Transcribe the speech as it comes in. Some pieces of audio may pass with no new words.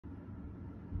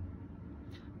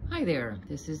Hi there,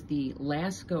 this is the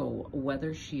Lasko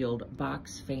Weather Shield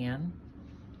box fan.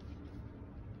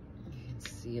 You can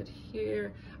see it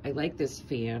here. I like this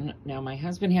fan. Now my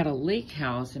husband had a lake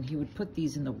house and he would put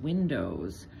these in the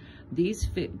windows. These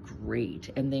fit great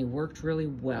and they worked really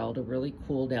well to really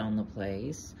cool down the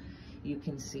place. You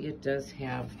can see it does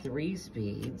have 3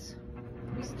 speeds.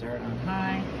 We start on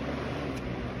high,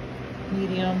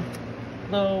 medium,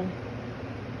 low.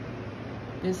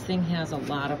 This thing has a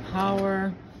lot of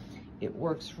power. It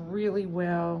works really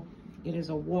well. It is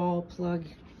a wall plug.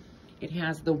 It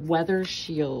has the weather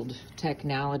shield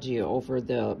technology over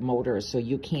the motor, so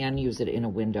you can use it in a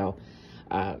window.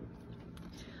 I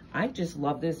just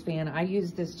love this fan. I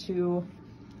use this too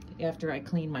after I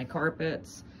clean my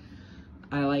carpets.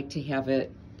 I like to have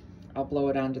it, I'll blow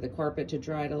it onto the carpet to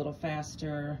dry it a little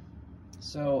faster.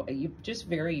 So just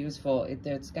very useful.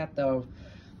 It's got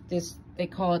this, they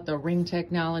call it the ring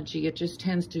technology. It just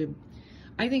tends to,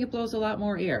 I think it blows a lot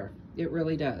more air. It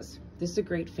really does. This is a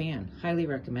great fan, highly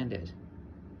recommended.